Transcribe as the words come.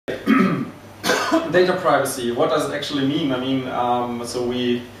data privacy, what does it actually mean? I mean, so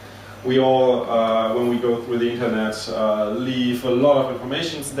we all, when we go through the internet, leave a lot of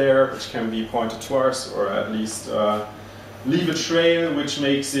information there, which can be pointed to us, or at least leave a trail, which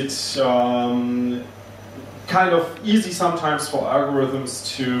makes it kind of easy sometimes for algorithms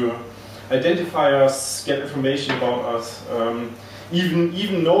to identify us, get information about us,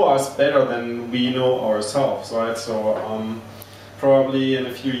 even know us better than we know ourselves, right? So probably in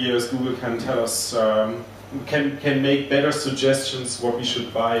a few years Google can tell us, can make better suggestions what we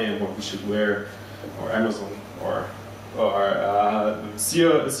should buy and what we should wear, or Amazon, or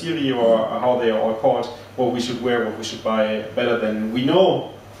Siri, or how they are all called, what we should wear, what we should buy, better than we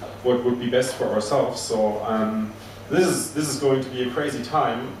know what would be best for ourselves. So this is going to be a crazy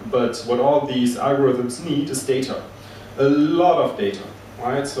time, but what all these algorithms need is data. A lot of data,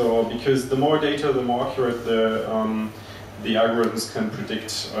 right? So because the more data, the more accurate the algorithms can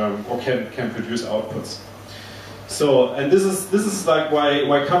predict or can produce outputs. So, and this is like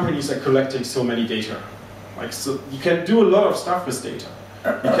why companies are collecting so many data. Like, so you can do a lot of stuff with data.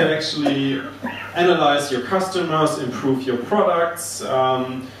 You can actually analyze your customers, improve your products,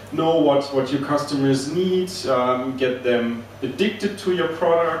 know what your customers need, get them addicted to your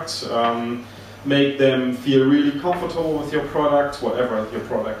product, make them feel really comfortable with your product, whatever your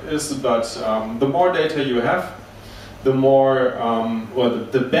product is. But the more data you have, the more,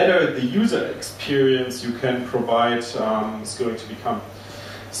 the better the user experience you can provide is going to become.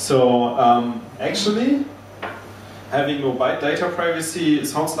 So actually, having no data privacy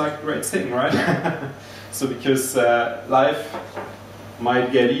sounds like a great thing, right? So because life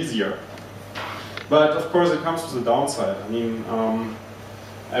might get easier. But of course it comes with a downside. I mean,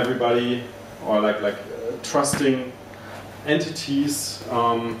 everybody, or like trusting entities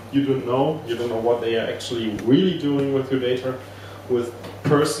you don't know what they are actually really doing with your data. With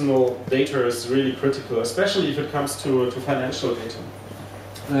personal data is really critical, especially if it comes to financial data.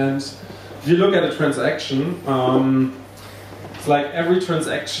 And if you look at a transaction, it's like every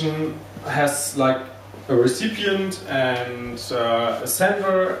transaction has like a recipient and a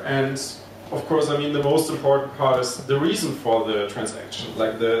sender, and of course, I mean, the most important part is the reason for the transaction,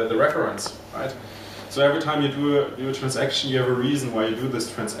 like the reference, right? So every time you do a transaction, you have a reason why you do this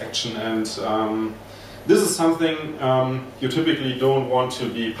transaction, and this is something you typically don't want to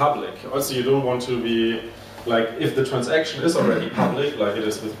be public. Also, you don't want to be, like, if the transaction is already public, like it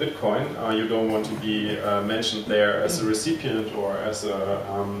is with Bitcoin, you don't want to be mentioned there as a recipient or as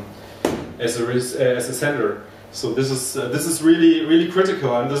a sender. So this is really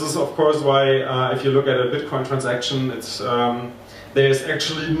critical, and this is of course why if you look at a Bitcoin transaction, it's there's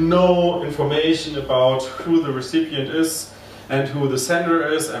actually no information about who the recipient is and who the sender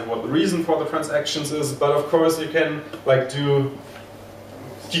is and what the reason for the transactions is. But of course you can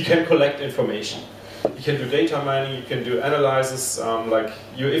collect information. You can do data mining, you can do analysis,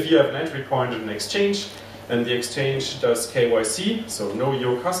 if you have an entry point in an exchange and the exchange does KYC, so know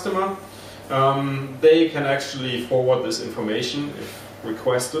your customer, they can actually forward this information if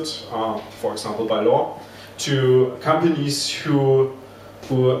requested, for example by law, to companies who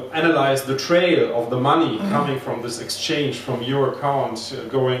analyze the trail of the money coming from this exchange, from your account,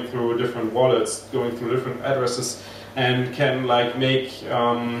 going through different wallets, going through different addresses, and can make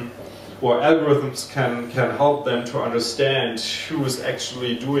or algorithms can help them to understand who is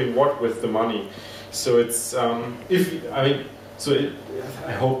actually doing what with the money. So it's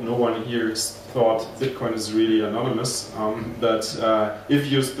I hope no one here thought Bitcoin is really anonymous, but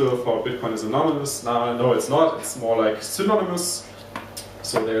if you still thought Bitcoin is anonymous, no, it's not. It's more like synonymous.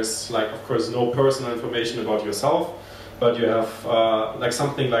 So there's of course no personal information about yourself, but you have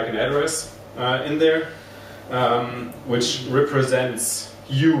something like an address in there, which represents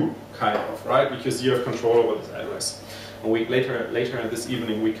you, kind of, right? Because you have control over this address. A week later this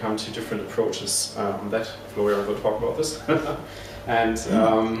evening, we come to different approaches that Florian will talk about this. And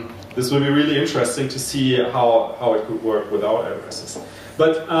this will be really interesting to see how it could work without addresses.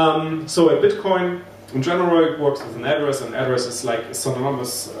 But so at Bitcoin, in general, it works with an address. An address is like a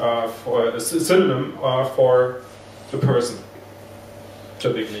synonymous for a synonym for the person,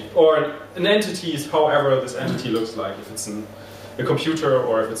 typically, or an entity is however this entity looks like. If it's a computer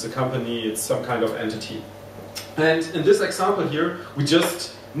or if it's a company, it's some kind of entity. And in this example here, we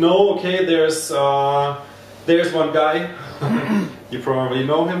just know, okay, there's one guy, you probably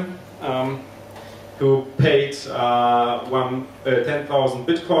know him, who paid 10,000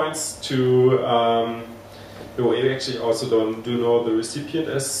 bitcoins to, we actually also do know the recipient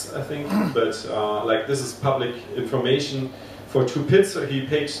as, I think, but this is public information for 2 pizzas. He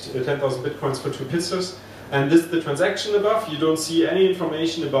paid 10,000 bitcoins for 2 pizzas, And this is the transaction above. You don't see any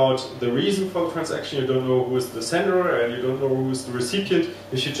information about the reason for the transaction. You don't know who is the sender and you don't know who is the recipient.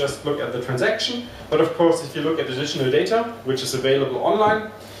 You should just look at the transaction. But of course, if you look at additional data, which is available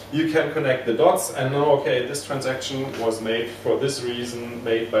online, you can connect the dots and know, okay, this transaction was made for this reason,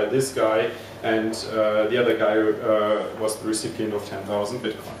 made by this guy, and the other guy was the recipient of 10,000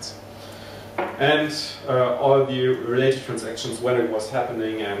 Bitcoins. And all the related transactions, when it was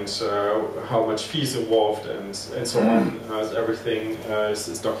happening, and how much fees involved, and so on. Everything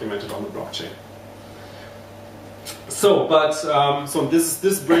is documented on the blockchain. So, so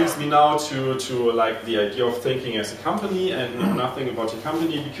this brings me now to like the idea of thinking as a company and know nothing about your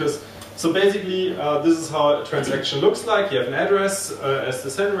company, because so basically this is how a transaction looks like. You have an address as the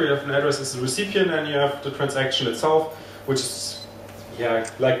sender, you have an address as the recipient, and you have the transaction itself, which is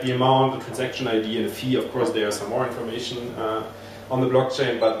like the amount, the transaction ID, and the fee. Of course, there is some more information on the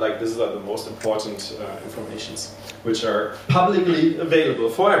blockchain, but like this is the most important informations, which are publicly available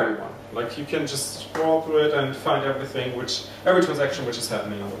for everyone. Like you can just scroll through it and find everything, every transaction which is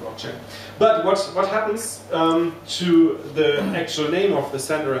happening on the blockchain. But what happens to the actual name of the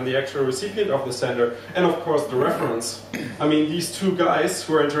sender and the actual recipient of the sender, and of course the reference? I mean, these two guys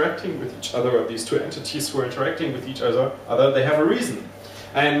who are interacting with each other, or these two entities who are interacting with each other, they have a reason.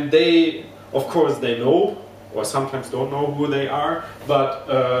 And they, of course, they know, or sometimes don't know who they are, but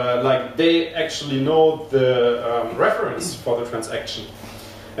like they actually know the reference for the transaction.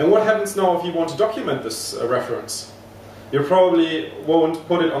 And what happens now if you want to document this reference? You probably won't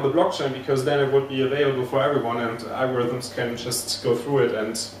put it on the blockchain, because then it would be available for everyone and algorithms can just go through it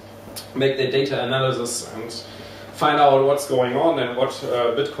and make their data analysis and find out what's going on and what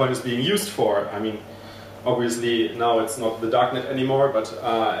Bitcoin is being used for. I mean, obviously now it's not the darknet anymore, but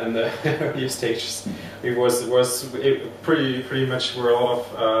in the earlier stages it was pretty much were a lot of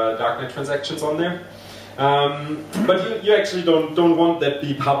darknet transactions on there. But you actually don't want that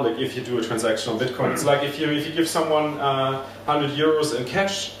be public if you do a transaction on Bitcoin. It's like if you give someone 100 euros in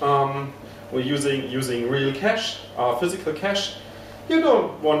cash, or using real cash, physical cash, you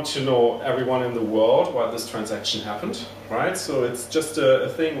don't want to know everyone in the world why this transaction happened, right? So it's just a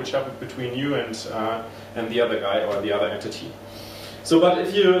thing which happened between you and the other guy or the other entity. So, but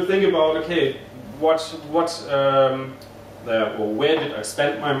if you think about, okay, where did I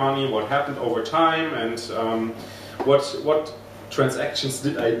spend my money, what happened over time, and what transactions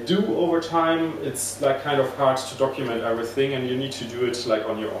did I do over time, it's like kind of hard to document everything, and you need to do it like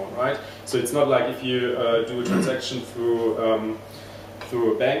on your own, right? So it's not like if you do a transaction through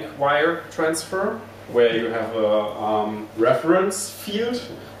a bank wire transfer, where you have a reference field,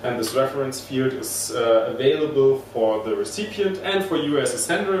 and this reference field is available for the recipient and for you as a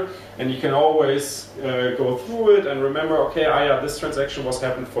sender, and you can always go through it and remember, okay, this transaction was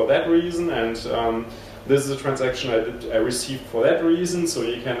happened for that reason, and this is a transaction I received for that reason, so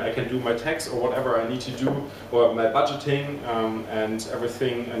I can do my tax or whatever I need to do, or my budgeting and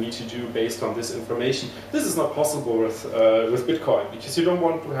everything I need to do based on this information. This is not possible with Bitcoin, because you don't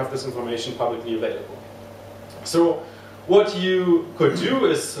want to have this information publicly available. So what you could do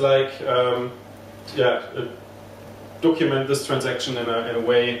is like, document this transaction in a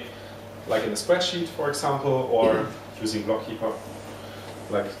way, like in a spreadsheet, for example, or using Blockkeeper.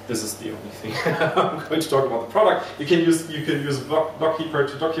 Like this is the only thing I'm going to talk about the product. You can use Blockkeeper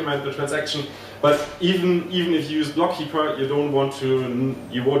to document the transaction, but even if you use Blockkeeper, you don't want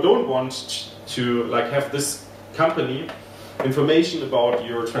to like have this company information about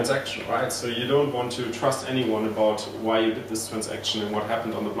your transaction, right? So you don't want to trust anyone about why you did this transaction and what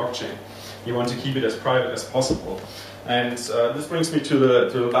happened on the blockchain. You want to keep it as private as possible. And this brings me to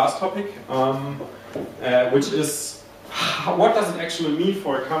the last topic, which is what does it actually mean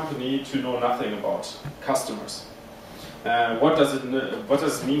for a company to know nothing about customers? What does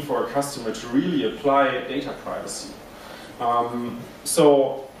it mean for a customer to really apply data privacy?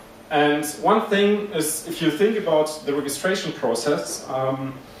 And one thing is, if you think about the registration process,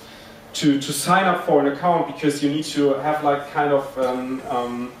 to sign up for an account, because you need to have like kind of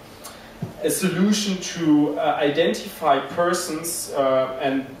a solution to identify persons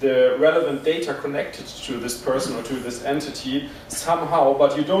and the relevant data connected to this person or to this entity somehow,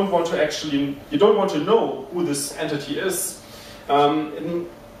 but you don't want to know who this entity is.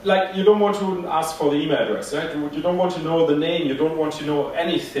 Like, you don't want to ask for the email address, right? You don't want to know the name, you don't want to know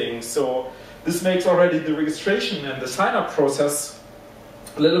anything. So this makes already the registration and the sign-up process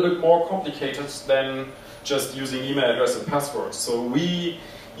a little bit more complicated than just using email address and password. So we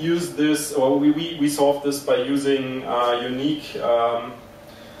use this, or we solve this by using unique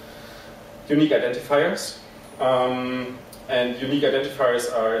identifiers. And unique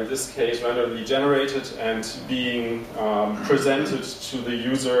identifiers are, in this case, randomly generated and being presented to the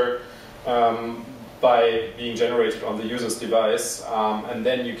user by being generated on the user's device. And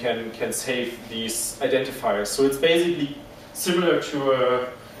then you can save these identifiers. So it's basically similar to a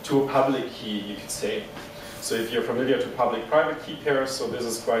public key, you could say. So if you're familiar to public-private key pairs, so this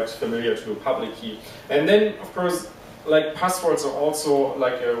is quite familiar to a public key. And then, of course, like passwords are also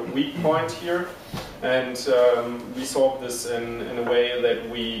like a weak point here. And we solve this in a way that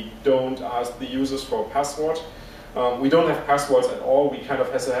we don't ask the users for a password. We don't have passwords at all. We kind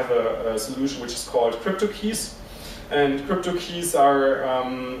of have to have a solution which is called crypto keys. And crypto keys are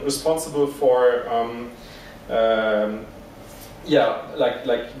responsible for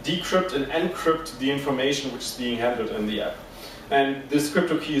like decrypt and encrypt the information which is being handled in the app. And this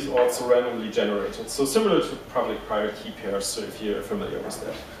crypto key is also randomly generated. So similar to public-private key pairs, so if you're familiar with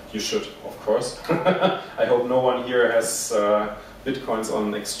that. You should, of course. I hope no one here has Bitcoins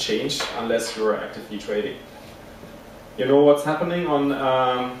on exchange unless you're actively trading. You know what's happening on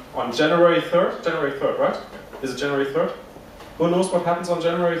January 3rd? January 3rd, right? Is it January 3rd? Who knows what happens on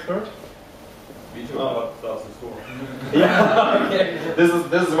January 3rd? Me too. That's the score. Yeah, okay. This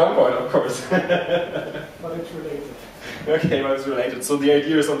is one point, of course. But it's related. Okay, but it's related. So the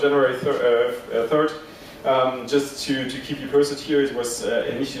idea is on January 3rd, just to keep you posted here, it was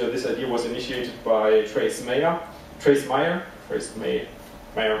this idea was initiated by Trace Mayer,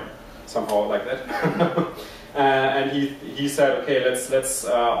 somehow like that. And he said, okay, let's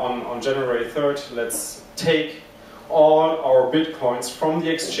on January 3rd, let's take all our Bitcoins from the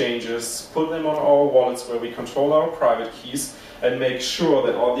exchanges, put them on our wallets where we control our private keys, and make sure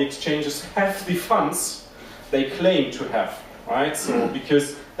that all the exchanges have the funds they claim to have, right? So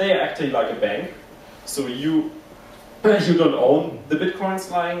because they are acting like a bank, so you don't own the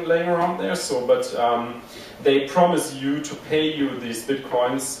Bitcoins laying around there. So, but they promise you to pay you these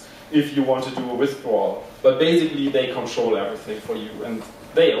Bitcoins if you want to do a withdrawal. But basically, they control everything for you, and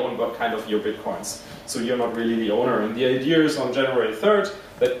they own what kind of your Bitcoins. So you're not really the owner. And the idea is on January 3rd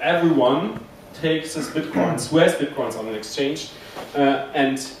that everyone takes his Bitcoins, who has Bitcoins on an exchange,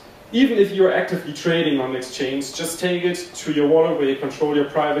 and even if you're actively trading on an exchange, just take it to your wallet where you control your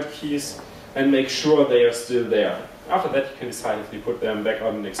private keys and make sure they are still there. After that, you can decide if you put them back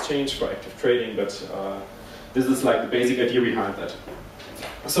on an exchange for active trading, but this is like the basic idea behind that.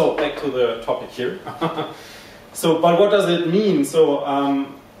 So back to the topic here. So, but what does it mean? So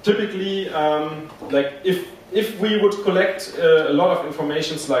typically, like if we would collect a lot of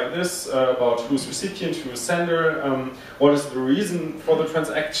information like this about who's recipient, who's sender, what is the reason for the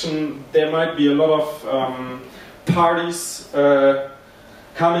transaction, there might be a lot of parties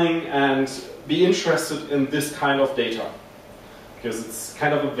coming and be interested in this kind of data, because it's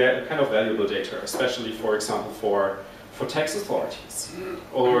kind of valuable data, especially, for example, for tax authorities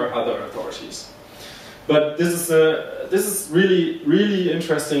or other authorities. But this is really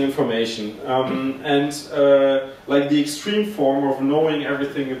interesting information, and like the extreme form of knowing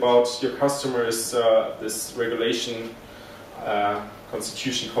everything about your customer is this regulation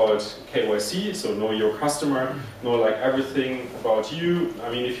constitution called KYC. So know your customer, know like everything about you. I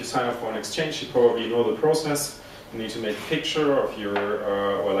mean, if you sign up for an exchange, you probably know the process. You need to make a picture of your,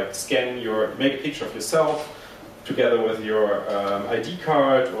 or like make a picture of yourself, together with your ID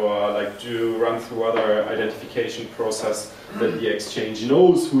card, or like run through other identification process that the exchange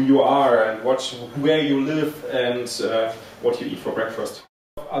knows who you are and where you live and what you eat for breakfast.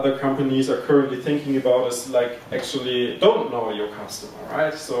 Other companies are currently thinking about is like actually don't know your customer,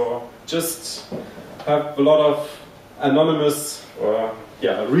 right? So just have a lot of anonymous, or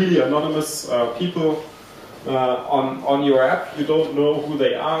really anonymous people on your app. You don't know who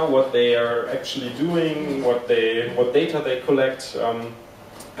they are, what they are actually doing, what data they collect,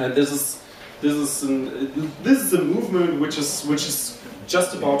 and this is a movement which is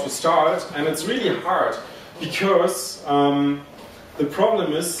just about to start, and it's really hard because the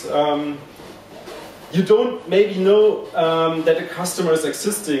problem is you don't maybe know that a customer is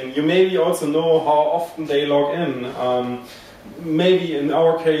existing. You maybe also know how often they log in. Maybe in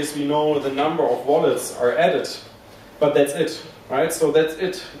our case we know the number of wallets are added, but that's it, right? So that's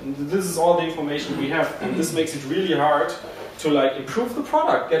it. This is all the information we have, and this makes it really hard to like improve the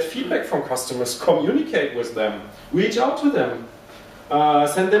product, get feedback from customers, communicate with them, reach out to them,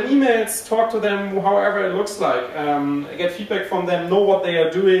 send them emails, talk to them, however it looks like, get feedback from them, know what they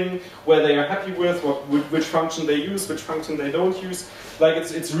are doing, where they are happy with, which function they use, which function they don't use. Like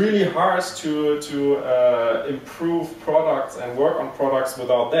it's really hard to improve products and work on products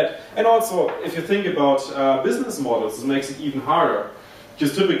without that. And also, if you think about business models, it makes it even harder.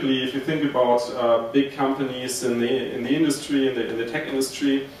 Because typically, if you think about big companies in the industry, in the tech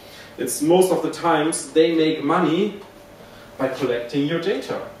industry, it's most of the times they make money by collecting your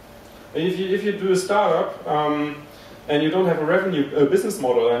data. And if you do a startup and you don't have a business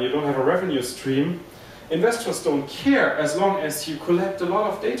model and you don't have a revenue stream, investors don't care as long as you collect a lot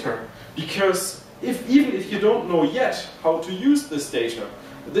of data. Because even if you don't know yet how to use this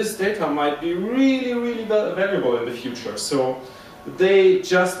data might be really, really valuable in the future. So they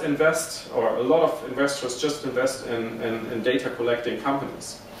just invest, or a lot of investors just invest in data collecting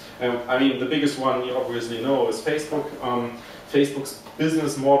companies. And I mean, the biggest one you obviously know is Facebook. Facebook's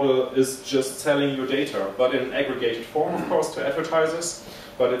business model is just selling your data, but in aggregated form, of course, to advertisers,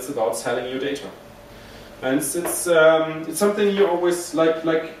 but it's about selling your data. And it's something you always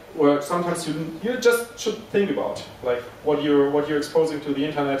or sometimes you just should think about, like what you're exposing to the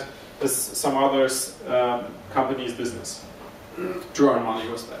internet is some others company's business. To earn money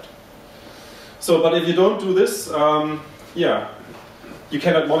with that. So, but if you don't do this, yeah, you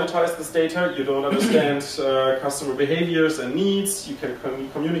cannot monetize this data. You don't understand customer behaviors and needs. You can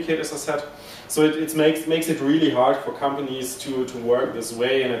communicate, as I said. So it makes it really hard for companies to work this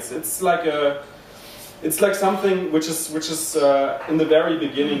way, and it's like something which is in the very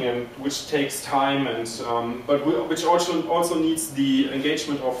beginning and which takes time, and which also needs the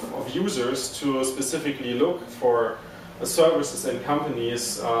engagement of users to specifically look for services and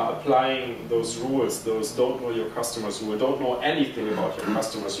companies applying those rules, those don't know your customers rule, don't know anything about your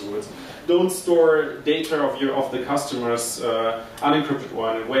customers rules, don't store data of the customers unencrypted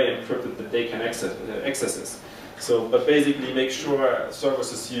or in a way encrypted that they can access it. So, but basically make sure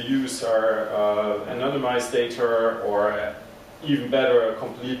services you use are anonymized data, or even better,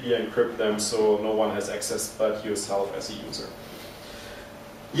 completely encrypt them so no one has access but yourself as a user.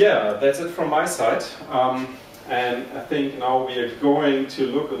 Yeah, that's it from my side. And I think now we are going to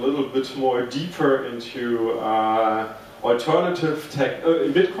look a little bit more deeper into alternative tech,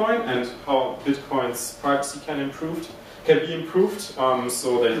 Bitcoin, and how Bitcoin's privacy can be improved,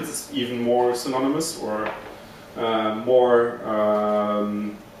 so that it's even more synonymous or more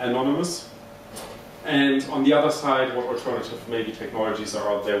anonymous. And on the other side, what alternative maybe technologies are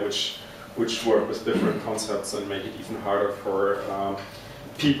out there which work with different concepts and make it even harder for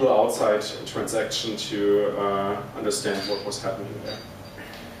people outside a transaction to understand what was happening there.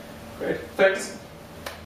 Great, thanks.